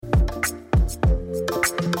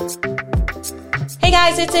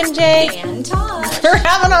guys, it's MJ. And Todd. We're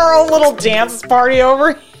having our own little dance party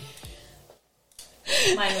over here.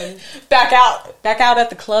 Mine would. Back out at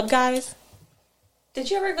the club, guys. Did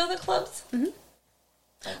you ever go to the clubs? Mm-hmm.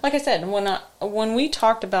 Like I said, when we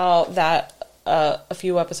talked about that a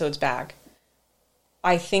few episodes back,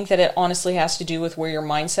 I think that it honestly has to do with where your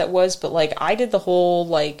mindset was. But like, I did the whole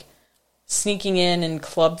like sneaking in and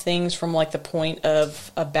club things from like the point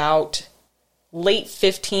of about late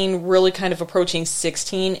 15, really kind of approaching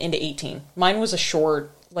 16 into 18. Mine was a short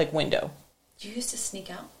like window. You used to sneak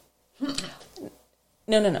out?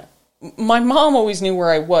 No. My mom always knew where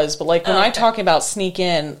I was, but like when I talk about sneak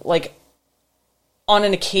in, like on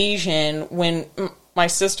an occasion when my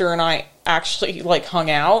sister and I actually like hung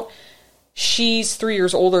out, she's 3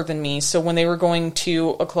 years older than me, so when they were going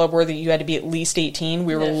to a club where you had to be at least 18,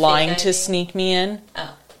 we were lying to sneak me in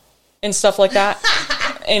and stuff like that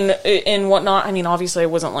and whatnot. I mean, obviously I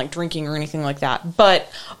wasn't like drinking or anything like that,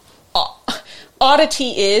 but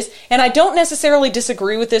oddity is, and I don't necessarily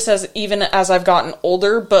disagree with this even as I've gotten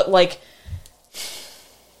older, but like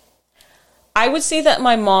I would say that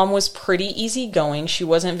my mom was pretty easygoing. She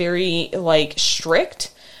wasn't very like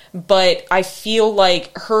strict, but I feel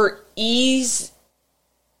like her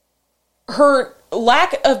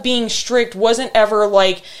lack of being strict wasn't ever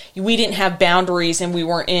like we didn't have boundaries and we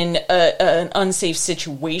weren't in an unsafe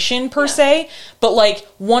situation per se. But like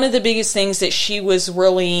one of the biggest things that she was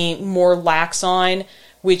really more lax on,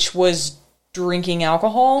 which was drinking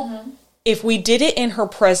alcohol. Mm-hmm. If we did it in her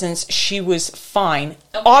presence, she was fine.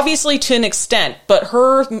 Okay. Obviously to an extent, but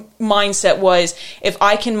her mindset was, if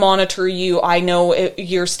I can monitor you, I know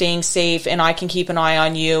you're staying safe and I can keep an eye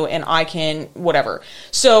on you and I can whatever.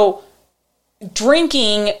 So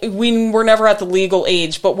drinking, we were never at the legal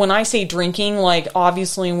age, but when I say drinking, like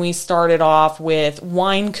obviously we started off with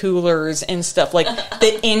wine coolers and stuff, like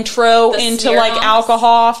the intro into like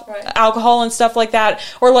alcohol and stuff like that,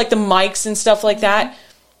 or like the mics and stuff like that.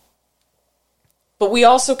 But we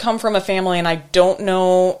also come from a family, and I don't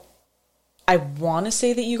know, I want to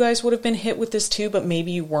say that you guys would have been hit with this too, but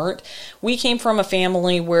maybe you weren't. We came from a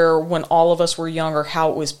family where when all of us were young, or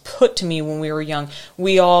how it was put to me when we were young,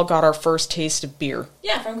 we all got our first taste of beer.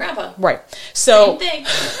 Yeah, from Grandpa. Right. So, same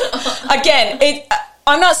thing. Again,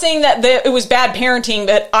 I'm not saying that it was bad parenting,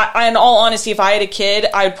 but in all honesty, if I had a kid,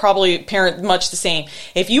 I would probably parent much the same.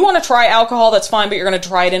 If you want to try alcohol, that's fine, but you're going to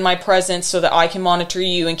try it in my presence so that I can monitor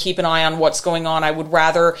you and keep an eye on what's going on. I would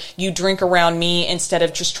rather you drink around me instead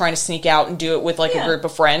of just trying to sneak out and do it with like a group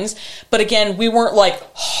of friends. But again, we weren't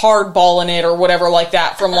like hardballing it or whatever like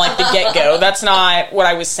that from like the get-go. That's not what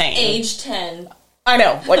I was saying. Age 10. I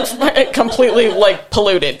know, like completely like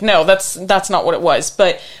polluted. No, that's not what it was.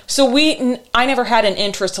 But so I never had an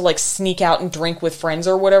interest to like sneak out and drink with friends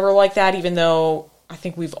or whatever like that, even though I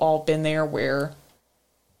think we've all been there where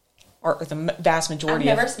the vast majority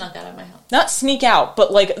I've never snuck out of my house. Not sneak out,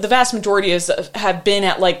 but like the vast majority have been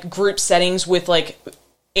at like group settings with like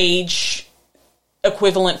age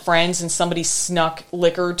equivalent friends, and somebody snuck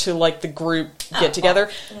liquor to like the group get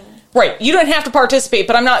together. Right, you don't have to participate,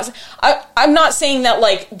 but I'm not saying that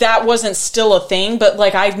like that wasn't still a thing, but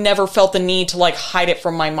like I've never felt the need to like hide it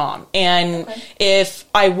from my mom. And if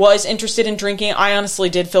I was interested in drinking, I honestly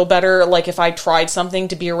did feel better like if I tried something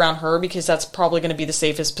to be around her, because that's probably going to be the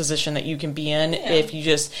safest position that you can be in if you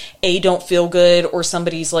just don't feel good, or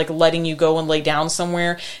somebody's like letting you go and lay down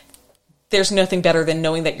somewhere. There's nothing better than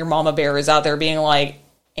knowing that your mama bear is out there being like,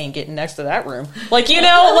 ain't getting next to that room. Like, you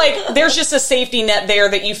know, like there's just a safety net there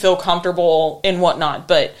that you feel comfortable and whatnot.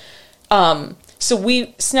 But, so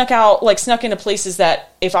we snuck into places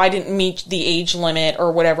that if I didn't meet the age limit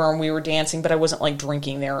or whatever, and we were dancing, but I wasn't like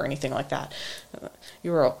drinking there or anything like that.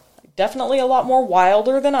 You were definitely a lot more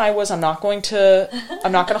wilder than I was. I'm not going to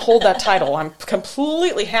hold that title. I'm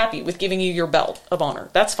completely happy with giving you your belt of honor.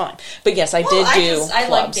 That's fine. But yes, I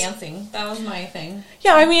like dancing. That was my thing.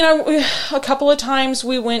 Yeah, I mean, a couple of times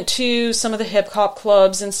we went to some of the hip hop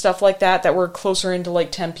clubs and stuff like that were closer into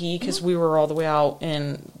like Tempe, because we were all the way out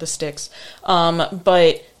in the sticks.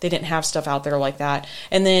 But they didn't have stuff out there like that.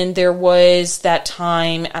 And then there was that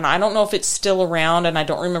time, and I don't know if it's still around, and I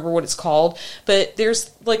don't remember what it's called, but there's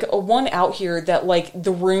like a one out here that like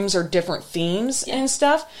the rooms are different themes and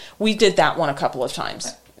stuff. We did that one a couple of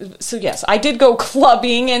times. So yes, I did go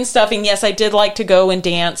clubbing and stuff, and yes, I did like to go and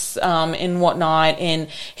dance and whatnot and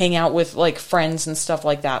hang out with like friends and stuff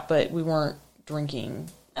like that, but we weren't drinking.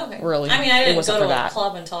 Really. I mean, I didn't go to a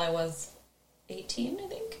club until I was 18, I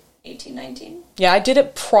think. 18, 19. Yeah, I did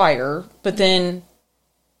it prior, but then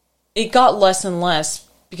it got less and less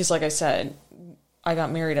because, like I said, I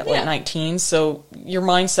got married at like 19, so your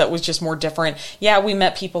mindset was just more different. Yeah, we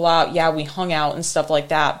met people out. Yeah, we hung out and stuff like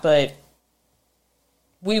that, but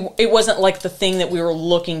it wasn't like the thing that we were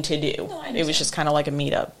looking to do. No, it was just kind of like a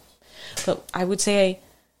meetup. But I would say,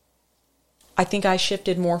 I think I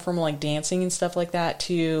shifted more from like dancing and stuff like that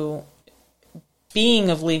to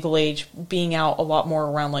being of legal age, being out a lot more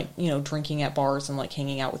around like, you know, drinking at bars and like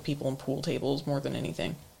hanging out with people and pool tables more than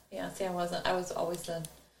anything. Yeah, see, I was always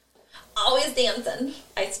dancing.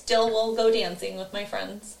 I still will go dancing with my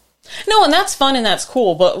friends. No, and that's fun and that's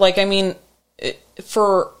cool, but like, I mean,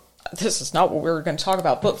 this is not what we were going to talk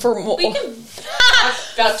about, but for... We can talk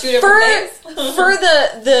about two different things. For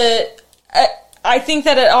I think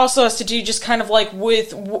that it also has to do just kind of like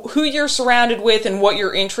with who you're surrounded with and what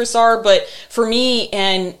your interests are. But for me,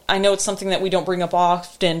 and I know it's something that we don't bring up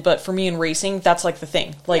often, but for me in racing, that's like the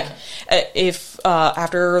thing. Like if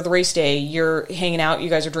after the race day, you're hanging out, you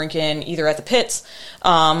guys are drinking either at the pits,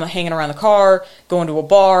 hanging around the car, going to a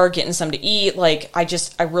bar, getting something to eat. Like I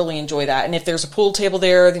really enjoy that. And if there's a pool table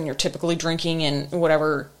there, then you're typically drinking and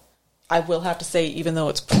whatever. I will have to say, even though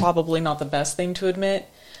it's probably not the best thing to admit,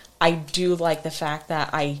 I do like the fact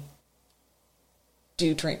that I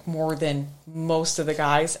do drink more than most of the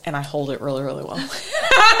guys, and I hold it really, really well.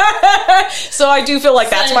 So I do feel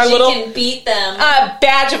like that's my little can beat them.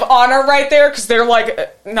 Badge of honor right there, because they're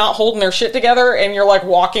like not holding their shit together, and you're like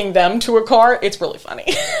walking them to a car. It's really funny.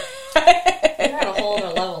 You're at a whole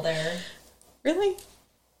other level there. Really?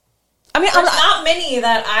 I mean, there's not many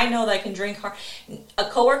that I know that can drink hard. A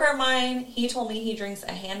coworker of mine, he told me he drinks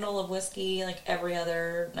a handle of whiskey like every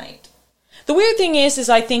other night. The weird thing is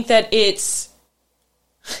I think that it's...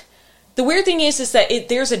 The weird thing is that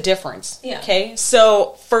there's a difference. Yeah. Okay?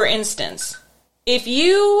 So, for instance, if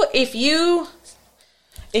you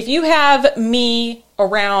have me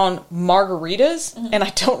around margaritas, and I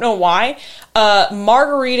don't know why,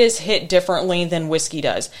 margaritas hit differently than whiskey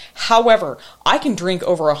does. However, I can drink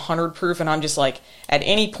over 100 proof and I'm just like, at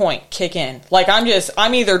any point, kick in. Like, I'm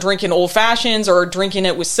either drinking old fashions or drinking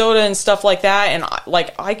it with soda and stuff like that, and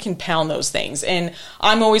I can pound those things. And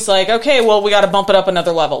I'm always like, okay, well, we got to bump it up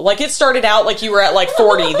another level. Like, it started out like you were at like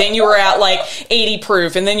 40, then you were at like 80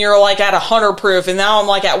 proof, and then you're like at 100 proof, and now I'm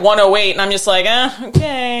like at 108, and I'm just like,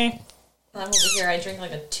 okay. I'm over here, I drink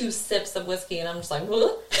like 2 sips of whiskey, and I'm just like,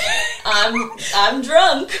 I'm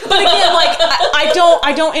drunk. But again, like,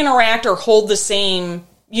 I don't interact or hold the same,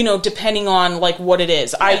 you know, depending on, like, what it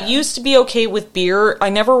is. Yeah. I used to be okay with beer. I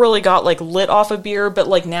never really got, like, lit off of beer, but,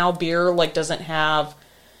 like, now beer, like, doesn't have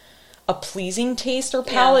a pleasing taste or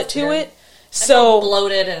palate to it. So I feel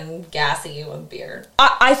bloated and gassy with beer.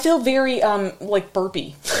 I feel very, like,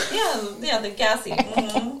 burpy. Yeah, the gassy.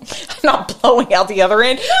 Mm-hmm. I'm not blowing out the other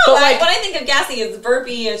end. No, but when I think of gassy, it's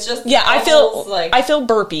burpy. It's just I feel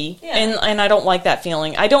burpy, and I don't like that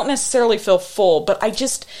feeling. I don't necessarily feel full, but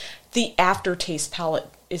the aftertaste palate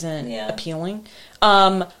isn't appealing.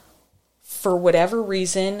 For whatever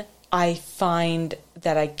reason, I find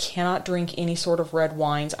that I cannot drink any sort of red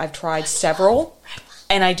wines. I've tried several.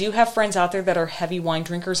 And I do have friends out there that are heavy wine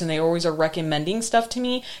drinkers, and they always are recommending stuff to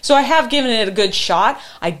me. So I have given it a good shot.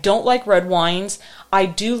 I don't like red wines. I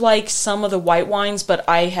do like some of the white wines, but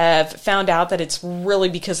I have found out that it's really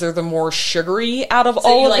because they're the more sugary out of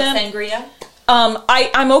all of them. So you like sangria?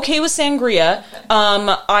 I'm okay with sangria.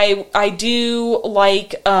 Okay. I do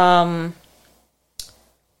like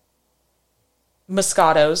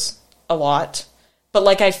Moscatos a lot. But,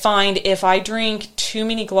 like, I find if I drink too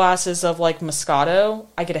many glasses of, like, Moscato,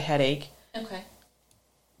 I get a headache. Okay.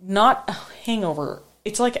 Not a hangover.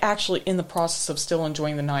 It's, like, actually in the process of still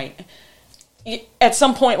enjoying the night. At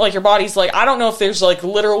some point, like, your body's like, I don't know if there's, like,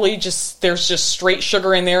 literally there's just straight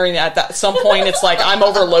sugar in there, and at some point it's like, I'm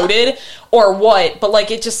overloaded, or what. But, like,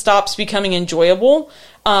 it just stops becoming enjoyable.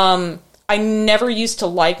 I never used to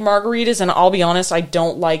like margaritas, and I'll be honest, I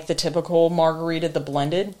don't like the typical margarita, the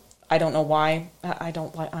blended. I don't know why. I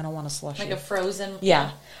don't want a slushy. Like a frozen?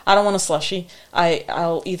 Yeah. I don't want a slushy.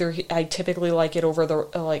 I typically like it over the,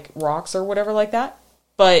 like, rocks or whatever like that.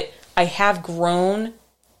 But I have grown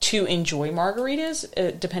to enjoy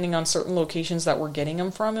margaritas, depending on certain locations that we're getting them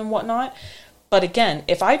from and whatnot. But again,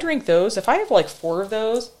 if I drink those, if I have, like, 4 of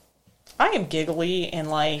those, I am giggly and,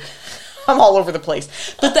 like, I'm all over the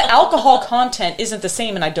place. But the alcohol content isn't the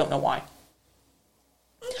same, and I don't know why.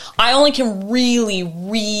 I only can really,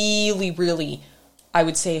 really, really, I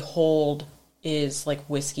would say hold is like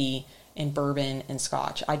whiskey and bourbon and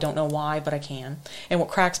scotch. I don't know why, but I can. And what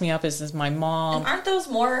cracks me up is my mom. And aren't those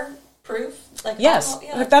more proof? Like yes,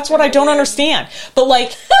 that's what I don't understand. But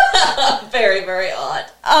like, very, very odd.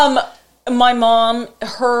 My mom,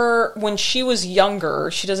 when she was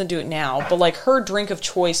younger, she doesn't do it now, but like her drink of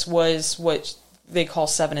choice was what they call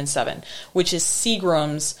 7 and 7, which is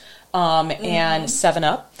Seagram's and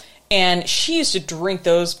 7-Up. And she used to drink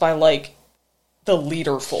those by like the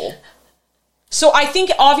literful. So I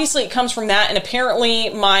think obviously it comes from that, and apparently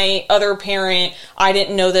my other parent, I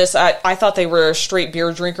didn't know this, I thought they were a straight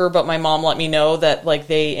beer drinker, but my mom let me know that like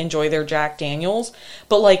they enjoy their Jack Daniels.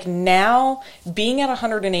 But like now, being at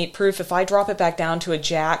 108 proof, if I drop it back down to a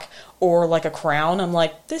Jack or like a Crown, I'm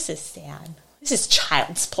like, this is sad. This is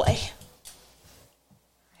child's play.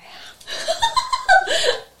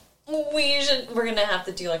 We're gonna have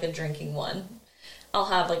to do like a drinking one. I'll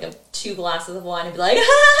have like 2 glasses of wine and be like,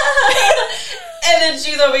 and then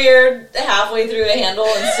she's over here halfway through a handle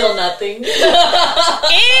and still nothing.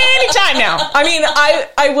 Anytime now. I mean,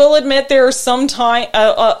 I will admit there are some time,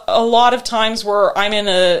 a lot of times where I'm in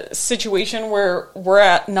a situation where we're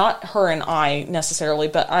at, not her and I necessarily,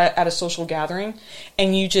 but at a social gathering,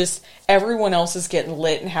 and everyone else is getting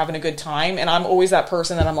lit and having a good time, and I'm always that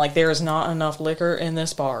person that I'm like, there is not enough liquor in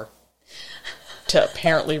this bar to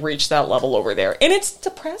apparently reach that level over there. And it's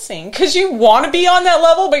depressing because you want to be on that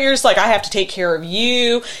level, but you're just like, I have to take care of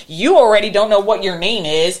you. You already don't know what your name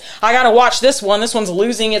is. I got to watch this one. This one's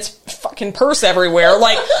losing its fucking purse everywhere.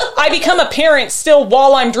 Like, I become a parent still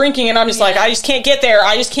while I'm drinking, and I'm just like, I just can't get there.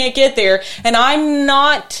 I just can't get there. And I'm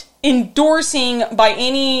not endorsing by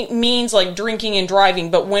any means like drinking and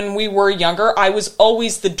driving, but when we were younger, I was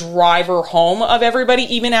always the driver home of everybody,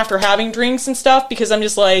 even after having drinks and stuff, because I'm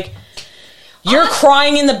just like, you're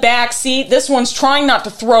crying in the back seat. This one's trying not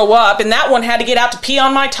to throw up, and that one had to get out to pee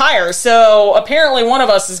on my tires. So apparently one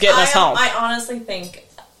of us is getting us home. I honestly think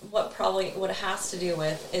what it has to do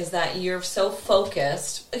with is that you're so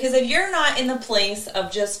focused. Because if you're not in the place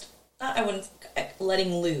of just, I wouldn't,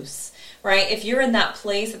 letting loose, right? If you're in that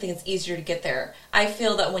place, I think it's easier to get there. I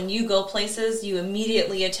feel that when you go places, you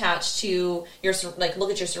immediately attach to your, like,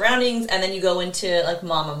 look at your surroundings, and then you go into like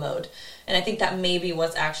mama mode. And I think that maybe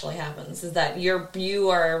what actually happens is that you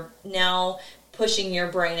are now pushing your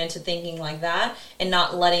brain into thinking like that and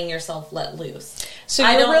not letting yourself let loose. So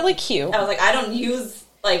you're really cute. I was like, I don't use,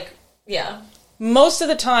 like, yeah. Most of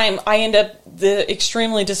the time, I end up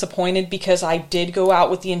extremely disappointed because I did go out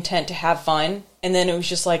with the intent to have fun, and then it was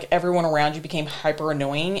just like everyone around you became hyper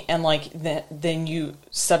annoying, and like then you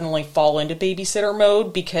suddenly fall into babysitter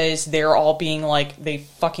mode because they're all being like, they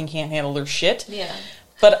fucking can't handle their shit. Yeah.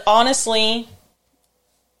 But honestly,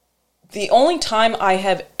 the only time I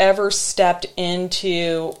have ever stepped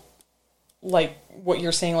into, like, what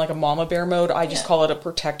you're saying, like a mama bear mode, I just call it a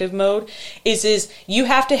protective mode, is you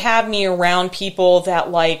have to have me around people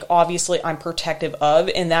that, like, obviously I'm protective of,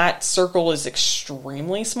 and that circle is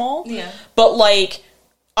extremely small. Yeah. But, like,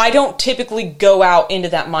 I don't typically go out into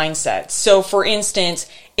that mindset. So, for instance,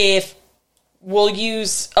 we'll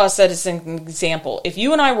use us as an example. If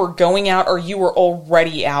you and I were going out, or you were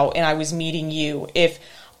already out and I was meeting you, if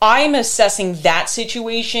I'm assessing that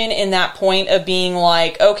situation in that point of being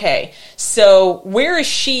like, okay, so where is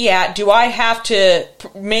she at? Do I have to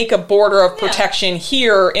make a border of protection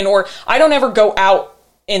here in order? I don't ever go out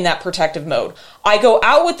in that protective mode. I go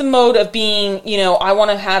out with the mode of being, I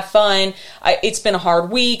want to have fun. It's been a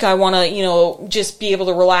hard week. I want to, just be able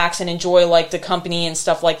to relax and enjoy like the company and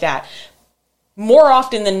stuff like that. More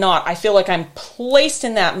often than not, I feel like I'm placed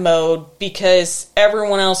in that mode because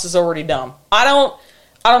everyone else is already dumb. I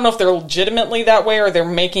don't know if they're legitimately that way or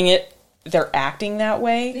they're acting that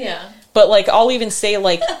way. Yeah. But like, I'll even say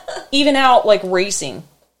like, even out like racing,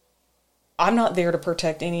 I'm not there to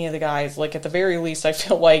protect any of the guys. Like at the very least, I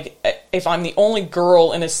feel like if I'm the only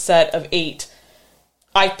girl in a set of 8,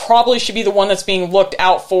 I probably should be the one that's being looked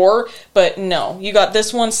out for, but no. You got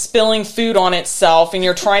this one spilling food on itself, and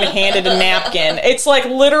you're trying to hand it a napkin. It's like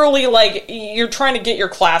literally like you're trying to get your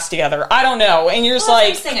class together. I don't know, and you're just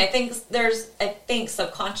like. That's I think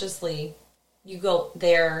subconsciously you go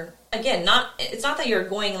there again. It's not that you're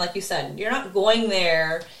going, like you said, you're not going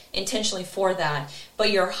there intentionally for that,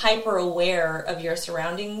 but you're hyper aware of your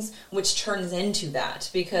surroundings, which turns into that,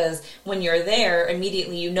 because when you're there,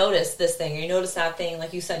 immediately you notice this thing, or you notice that thing,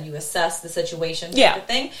 like you said, you assess the situation type of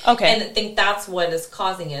thing. Okay. And I think that's what is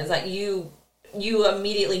causing it, is that you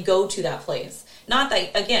immediately go to that place. Not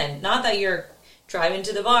that you're driving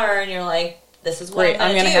to the bar and you're like, this is what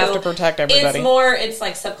I'm going to have to protect everybody. It's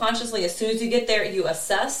like subconsciously, as soon as you get there, you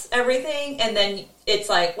assess everything, and then it's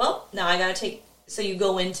like, well, now I got to take. So you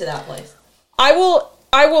go into that place. I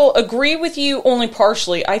will agree with you only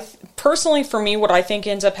partially. Personally, for me, what I think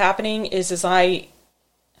ends up happening is I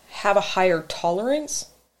have a higher tolerance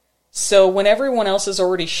So when everyone else is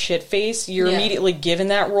already shit-faced, you're Yeah. immediately given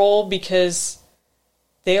that role because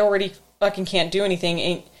they already fucking can't do anything.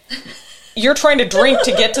 And you're trying to drink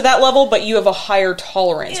to get to that level, but you have a higher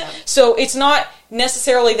tolerance. Yeah. So it's not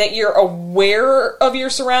necessarily that you're aware of your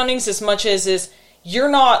surroundings as much as is you're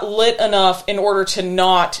not lit enough in order to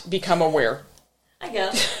not become aware. I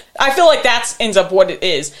guess. I feel like that ends up what it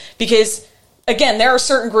is. Because, again, there are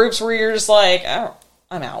certain groups where you're just like, oh,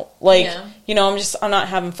 I'm out. Like, Yeah. you know, I'm not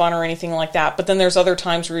having fun or anything like that. But then there's other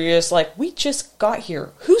times where you're just like, we just got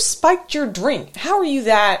here. Who spiked your drink? How are you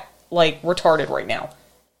that, like, retarded right now?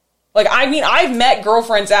 Like, I mean, I've met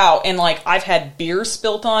girlfriends out and, like, I've had beer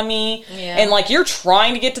spilt on me. Yeah. And, like, you're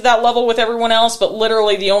trying to get to that level with everyone else, but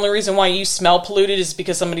literally the only reason why you smell polluted is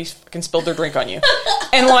because somebody fucking spilled their drink on you.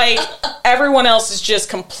 And, like, everyone else has just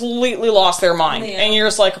completely lost their mind. Yeah. And you're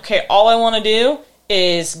just like, okay, all I want to do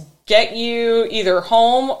is get you either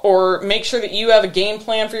home or make sure that you have a game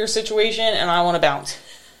plan for your situation, and I want to bounce.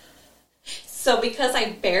 So because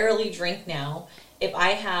I barely drink now, if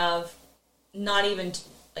I have not even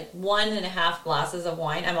like 1.5 glasses of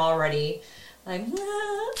wine, I'm already like,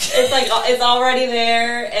 it's like, it's already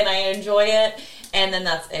there and I enjoy it. And then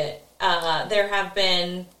that's it. There have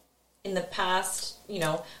been in the past, you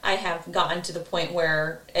know, I have gotten to the point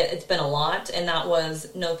where it's been a lot, and that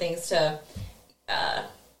was no thanks to,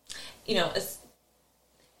 you know, a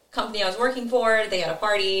company I was working for, they had a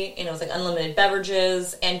party, and it was like unlimited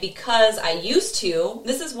beverages, and because I used to,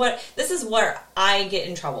 this is where I get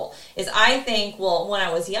in trouble, is I think, well, when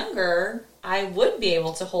I was younger, I would be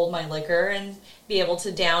able to hold my liquor and be able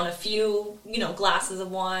to down a few, you know, glasses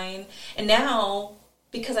of wine, and now,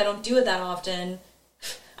 because I don't do it that often,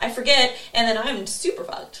 I forget, and then I'm super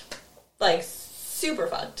fucked. Like, super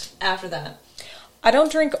fucked after that. I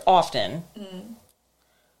don't drink often.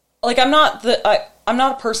 Like, I'm not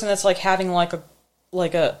a person that's like having like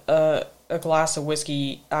a glass of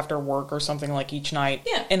whiskey after work or something like each night.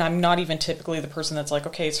 Yeah. And I'm not even typically the person that's like,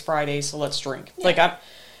 okay, it's Friday, so let's drink. Yeah. Like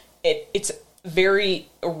it's very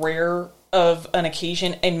rare of an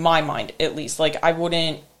occasion in my mind, at least. Like, I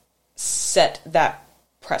wouldn't set that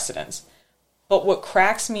precedence. But what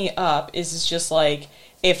cracks me up is just like,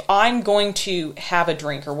 if I'm going to have a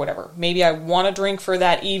drink or whatever, maybe I want to drink for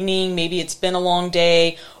that evening, maybe it's been a long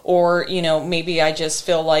day, or, you know, maybe I just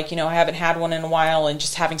feel like, you know, I haven't had one in a while and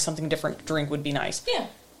just having something different to drink would be nice. Yeah.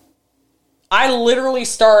 I literally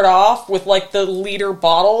start off with like the liter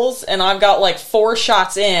bottles and I've got like 4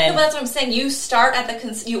 shots in. No, but that's what I'm saying. You start at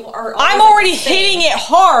the, you are I'm already hitting it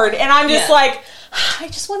hard and I'm just Yeah. like, I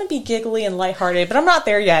just want to be giggly and lighthearted, but I'm not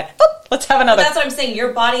there yet. Oop, let's have another. But that's what I'm saying.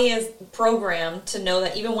 Your body is programmed to know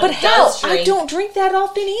that even when But it hell, does drink, I don't drink that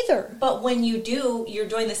often either. but when you do, you're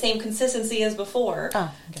doing the same consistency as before.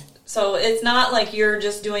 Oh, okay. So it's not like you're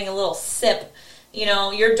just doing a little sip. You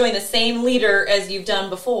know, you're doing the same liter as you've done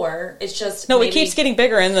before. It's just No, maybe, it keeps getting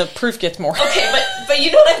bigger and the proof gets more. Okay, but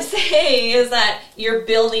you know what I'm saying is that you're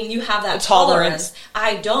building, you have that Tolerance.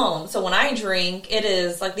 I don't. So when I drink, it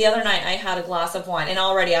is like the other night I had a glass of wine, and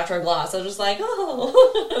already after a glass I was just like, oh,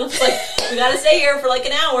 it's like, we gotta stay here for like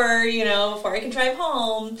an hour, you know, before I can drive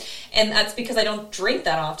home. And that's because I don't drink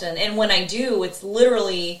that often. And when I do, it's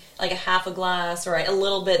literally like a half a glass or a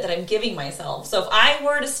little bit that I'm giving myself. So if I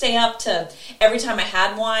were to stay up to every time I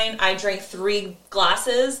had wine, I drank 3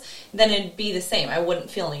 glasses, then it'd be the same. I wouldn't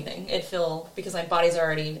feel anything. It'd feel, because my body's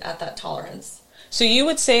already at that tolerance. So you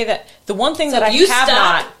would say that the one thing So that I if you have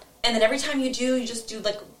stop, not... and then every time you do, you just do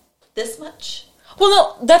like this much? Well,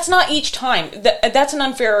 no, that's not each time. That's an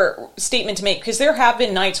unfair statement to make, because there have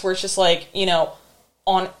been nights where it's just like, you know,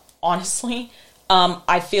 honestly,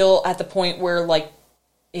 I feel at the point where, like,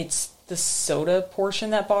 it's the soda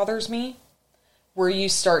portion that bothers me, where you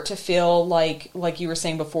start to feel like you were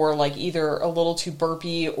saying before, like either a little too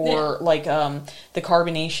burpy or like the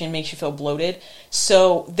carbonation makes you feel bloated.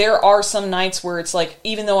 So there are some nights where it's like,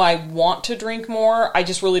 even though I want to drink more, I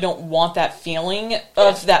just really don't want that feeling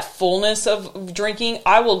of that fullness of drinking.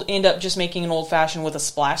 I will end up just making an old fashioned with a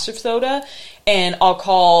splash of soda, and I'll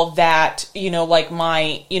call that, you know, like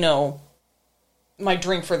my, you know, my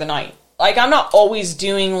drink for the night. Like, I'm not always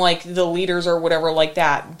doing like the liters or whatever like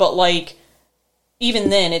that, but like,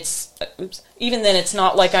 even then it's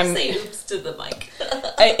not like I'm Say oops to the mic.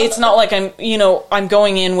 it's not like I'm, you know, I'm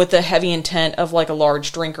going in with the heavy intent of like a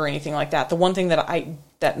large drink or anything like that. The one thing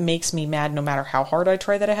that makes me mad, no matter how hard I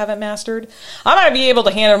try that I haven't mastered, I might be able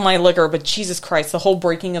to handle my liquor, but Jesus Christ, the whole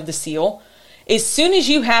breaking of the seal. As soon as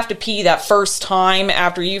you have to pee that first time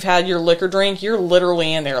after you've had your liquor drink, you're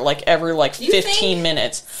literally in there like every like 15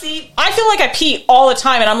 minutes. See, I feel like I pee all the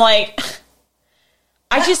time, and I'm like,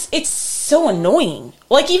 it's so annoying.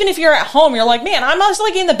 Like, even if you're at home, you're like, man, I'm just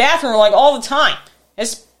like in the bathroom like all the time.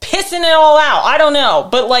 It's pissing it all out. I don't know.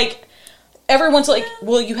 But like, everyone's like,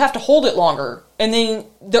 well, you have to hold it longer. And then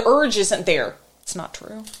the urge isn't there. It's not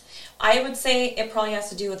true. I would say it probably has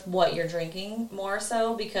to do with what you're drinking more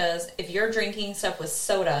so, because if you're drinking stuff with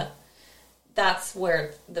soda, that's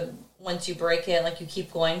where once you break it, like you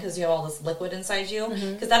keep going because you have all this liquid inside you.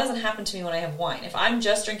 Because that doesn't happen to me when I have wine. If I'm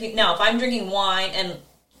drinking wine and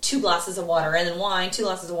 2 glasses of water, and then wine, 2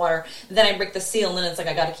 glasses of water, then I break the seal, and then it's like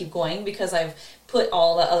I got to keep going because I've put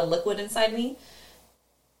all the other liquid inside me.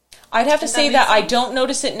 I'd have to say that I don't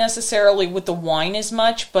notice it necessarily with the wine as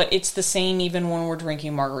much, but it's the same even when we're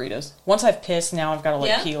drinking margaritas. Once I've pissed, now I've got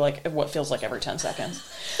to pee like what feels like every 10 seconds.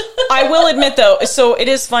 I will admit though, so it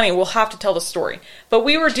is funny. We'll have to tell the story, but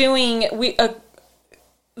we were doing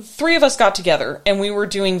 3 of us got together and we were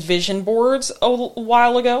doing vision boards a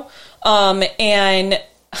while ago, and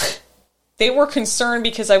they were concerned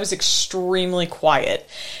because I was extremely quiet.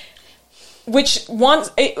 Which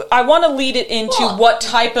I want to lead it into what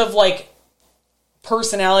type of like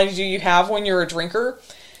personality do you have when you're a drinker?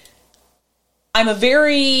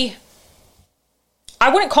 I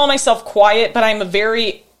wouldn't call myself quiet, but I'm a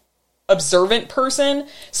very observant person.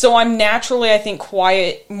 So I'm naturally, I think,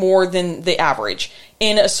 quiet more than the average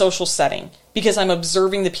in a social setting because I'm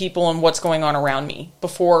observing the people and what's going on around me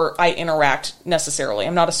before I interact necessarily.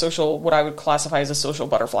 I'm not what I would classify as a social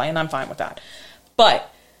butterfly, and I'm fine with that.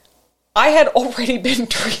 But I had already been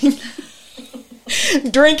drinking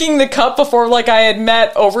the cup before, like I had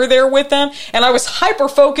met over there with them, and I was hyper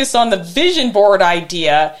focused on the vision board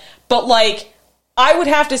idea. But like, I would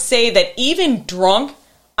have to say that even drunk,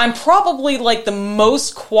 I'm probably like the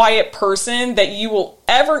most quiet person that you will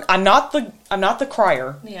ever. I'm not the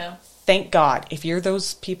crier. Yeah. Thank God. If you're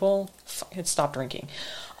those people, stop drinking.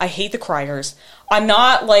 I hate the criers. I'm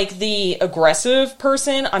not like the aggressive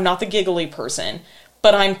person. I'm not the giggly person.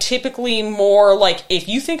 But I'm typically more like, if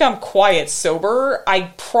you think I'm quiet sober,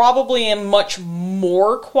 I probably am much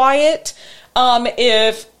more quiet. I'm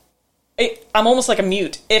almost like a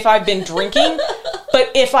mute if I've been drinking.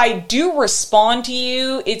 But if I do respond to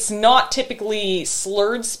you, it's not typically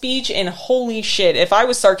slurred speech. And holy shit, if I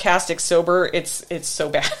was sarcastic sober, it's so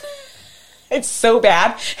bad. It's so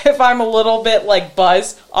bad if I'm a little bit like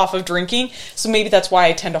buzzed off of drinking. So maybe that's why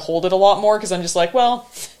I tend to hold it a lot more, because I'm just like, well,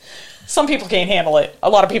 some people can't handle it. A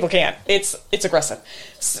lot of people can't. It's aggressive.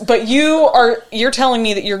 But you're telling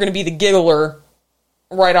me that you're going to be the giggler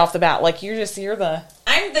right off the bat. Like you're the...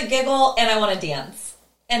 I'm the giggle and I want to dance.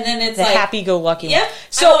 And then it's the like... happy-go-lucky one. Yep.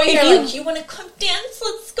 So if you want to come dance,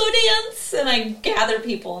 let's go dance. And I gather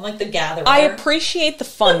people. I'm like the gatherer. I appreciate the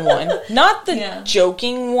fun one. Not the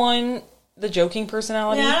joking one. The joking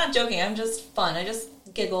personality. Yeah, I'm not joking. I'm just fun. I just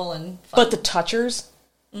giggle and fun. But the touchers?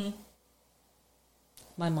 Mm.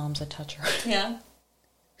 My mom's a toucher. Yeah.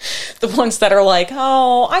 The ones that are like,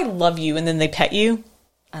 oh, I love you, and then they pet you.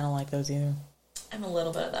 I don't like those either. I'm a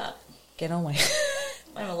little bit of that. Get away.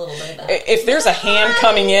 I'm a little bit of that. If there's a hand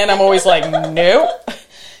coming in, I'm always like, nope.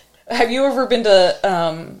 Have you ever been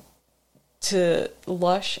to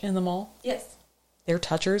Lush in the mall? Yes. They're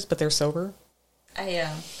touchers, but they're sober.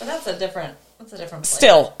 But that's a different place.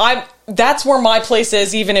 Still, that's where my place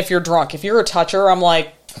is, even if you're drunk. If you're a toucher, I'm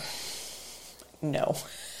like, no.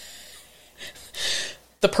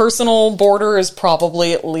 The personal border is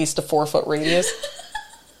probably at least a 4-foot radius.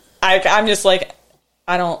 I'm just like,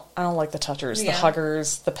 I don't like the touchers, the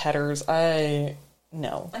huggers, the petters. I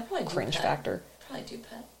probably cringe factor. Probably do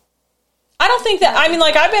pet. I don't think that. I mean,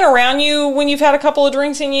 like, I've been around you when you've had a couple of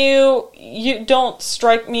drinks and you don't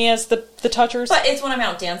strike me as the touchers. But it's when I'm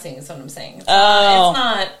out dancing is what I'm saying. It's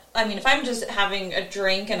not. I mean, if I'm just having a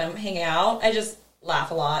drink and I'm hanging out, I just laugh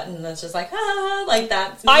a lot and it's just like like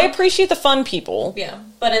that. I appreciate the fun people. Yeah,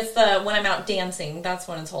 but it's when I'm out dancing, that's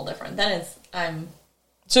when it's whole different. Then I'm.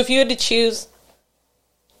 So if you had to choose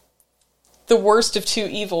the worst of two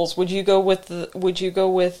evils, would you go with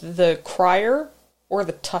the crier or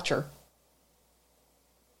the toucher?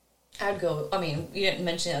 I'd go. I mean, you didn't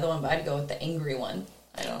mention the other one, but I'd go with the angry one.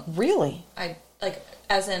 I don't really. I like,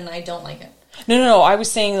 as in, I don't like it. No. I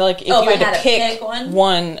was saying, like, if you had to pick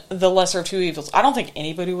one, the lesser of two evils. I don't think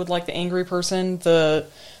anybody would like the angry person. The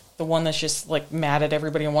one that's just like mad at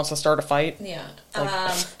everybody and wants to start a fight. Yeah. Like,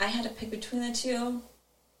 I had to pick between the two.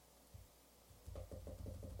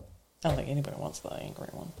 I don't think anybody wants the angry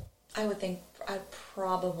one. I would think I'd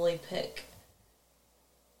probably pick.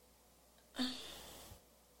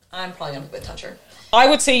 I'm probably going to be the toucher. I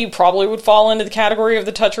would say you probably would fall into the category of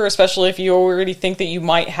the toucher, especially if you already think that you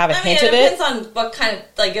might have a hint of it. It depends on what kind of,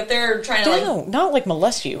 like, if they're trying to, like... No, not, like,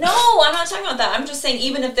 molest you. No, I'm not talking about that. I'm just saying,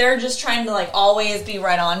 even if they're just trying to, like, always be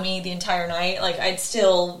right on me the entire night, like, I'd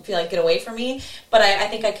still feel like, get away from me. But I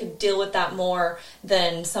think I could deal with that more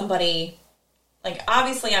than somebody... Like,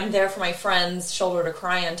 obviously, I'm there for my friends, shoulder to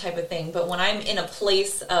cry on type of thing. But when I'm in a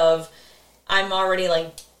place of... I'm already,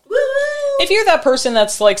 like... Woo! If you're that person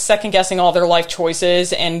that's like second guessing all their life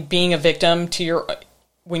choices and being a victim to your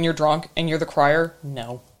when you're drunk and you're the crier,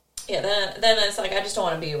 no. Yeah, then it's like I just don't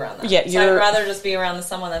want to be around that. Yeah, so I'd rather just be around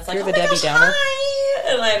someone that's like, you're the Debbie Downer.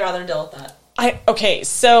 Hi! And I'd rather deal with that. Okay,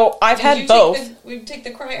 so I've had both. Would you take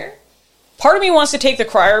the crier? Part of me wants to take the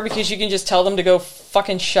crier because you can just tell them to go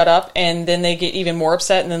fucking shut up, and then they get even more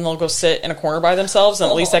upset, and then they'll go sit in a corner by themselves, and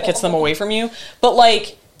at least that gets them away from you. But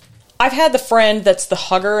like, I've had the friend that's the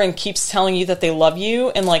hugger and keeps telling you that they love you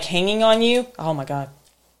and, like, hanging on you. Oh, my God.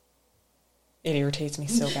 It irritates me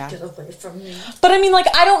so bad. Get away from me. But, I mean, like,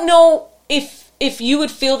 I don't know if you would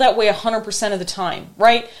feel that way 100% of the time,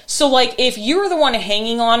 right? So, like, if you're the one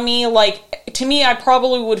hanging on me, like, to me, I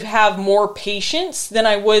probably would have more patience than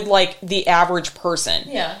I would, like, the average person.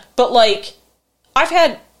 Yeah. But, like, I've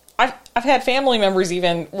had family members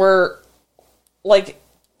even where, like,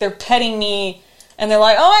 they're petting me... And they're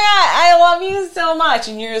like, oh my God, I love you so much.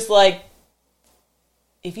 And you're just like,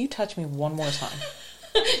 if you touch me one more time.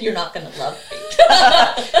 You're not going to love me.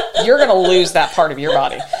 You're going to lose that part of your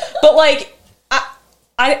body. But like,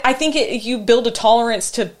 I think you build a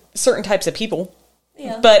tolerance to certain types of people.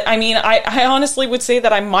 Yeah. But I mean, I honestly would say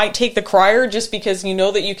that I might take the crier just because you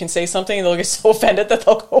know that you can say something and they'll get so offended that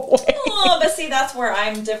they'll go away. Oh, but see, that's where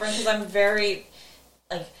I'm different because I'm very,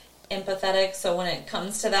 like... empathetic, so when it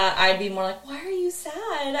comes to that, I'd be more like, why are you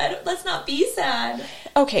sad? Let's not be sad.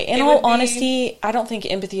 Okay, in all honesty, I don't think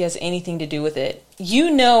empathy has anything to do with it.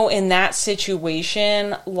 You know, in that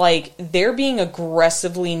situation, like, they're being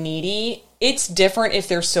aggressively needy. It's different if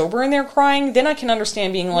they're sober and they're crying. Then I can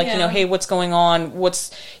understand being like, you know, hey, what's going on?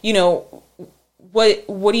 What's, you know... What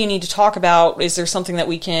do you need to talk about? Is there something that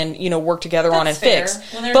we can, you know, work together on and fix?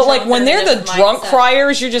 But like when they're the drunk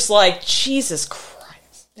criers, you're just like, Jesus Christ.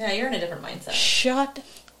 Yeah, you're in a different mindset. Shut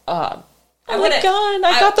up. Oh my God,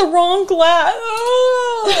 I got the wrong glass.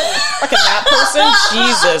 Oh. Like a nap person?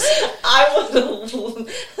 Jesus.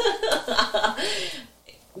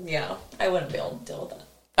 Yeah, I wouldn't be able to deal with that.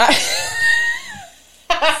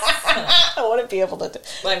 I wouldn't be able to.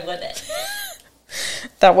 I wouldn't.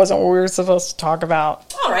 That wasn't what we were supposed to talk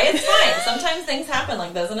about. All right, it's fine. Sometimes things happen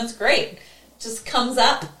like this, and it's great. It just comes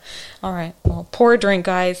up. All right, well, pour a drink,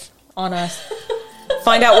 guys, on us.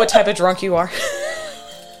 Find out what type of drunk you are.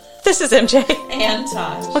 This is MJ. And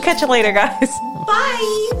Tosh. We'll catch you later, guys.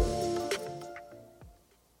 Bye.